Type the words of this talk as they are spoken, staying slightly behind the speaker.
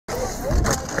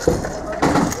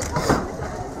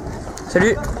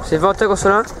Salut, c'est Valentin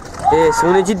Gonsolin et c'est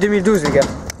mon édit de 2012 les gars.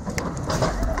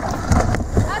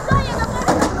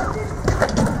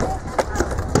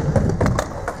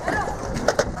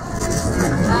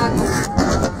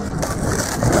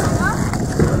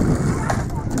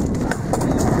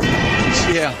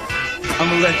 Yeah, I'm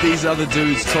gonna let these other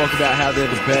dudes talk about how they're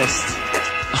the best.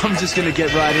 I'm just gonna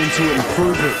get right into it and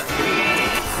prove it.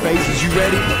 Faces, you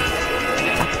ready?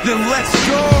 Then let's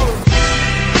go!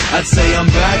 I'd say I'm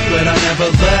back, but I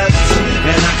never left.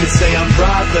 And I could say I'm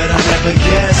right, but I never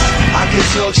guessed. I could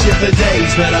talk shit for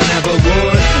days, but I never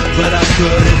would. But I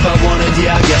could if I wanted,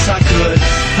 yeah, I guess I could.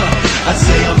 I'd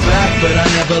say I'm back, but I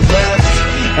never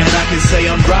left. And I could say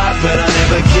I'm right, but I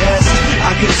never guessed.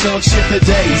 I could talk shit for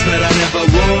days, but I never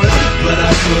would. But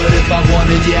I could if I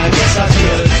wanted, yeah, I guess I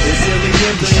could. It's silly,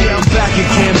 yeah, I'm back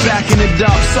again, backing it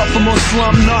up. Sophomore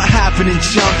slump, not happening,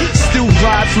 chump. Still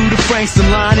ride through the Frankston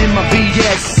line in my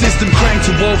BX. System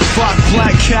cranked to all fuck,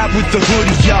 black cap with the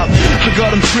hoodie up. I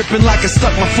got them tripping like I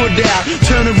stuck my foot out.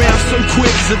 Turn around so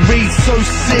quick, cause it reads so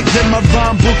sick that my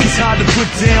rhyme book is hard to put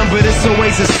down. But it's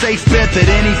always a safe bet that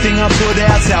anything I put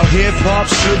out's how hip-hop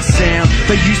should sound.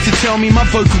 They used to tell me my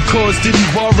vocal cords didn't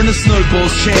warrant a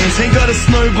snowball's chance. Ain't got a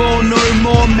snowball no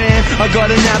more, man, I got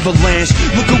an avalanche.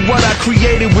 Look at what I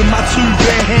created with my two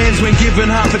bare hands. When given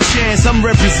half a chance, I'm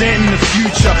representing the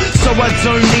future. So I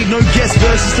don't need no guest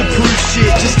verses to prove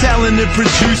shit. Just talented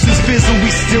producers fizzle,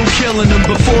 we still killing them.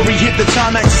 Before he hit the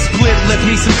Timex split, left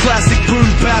me some classic boom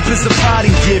bap as a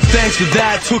parting gift. Thanks for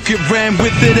that, took it, ran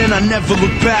with it, and I never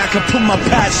look back. I put my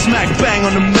patch smack bang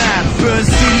on the map. Burn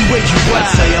City, where you at?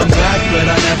 I'd say I'm back, but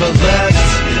I never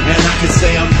left. And I could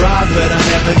say I'm right, but I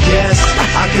never guessed.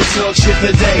 I could talk shit for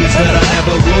days, but I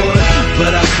never would.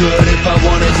 But I could if I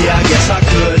wanted, yeah, I guess I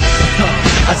could.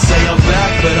 I'd say I'm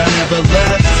back, but I never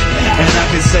left. And I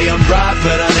could say I'm right,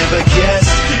 but I never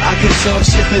guessed. I could talk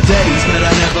shit for days, but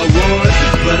I never would.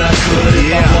 But I could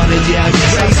if I wanted, yeah, I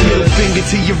guess I could. Middle finger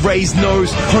to your raised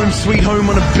nose. Home sweet home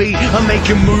on a beat. I make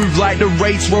a move like the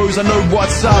rates rose. I know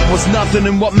what's up, what's nothing,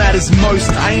 and what matters most.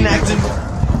 I ain't acting.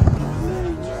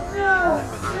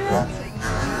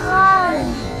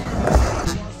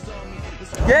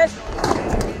 Yes.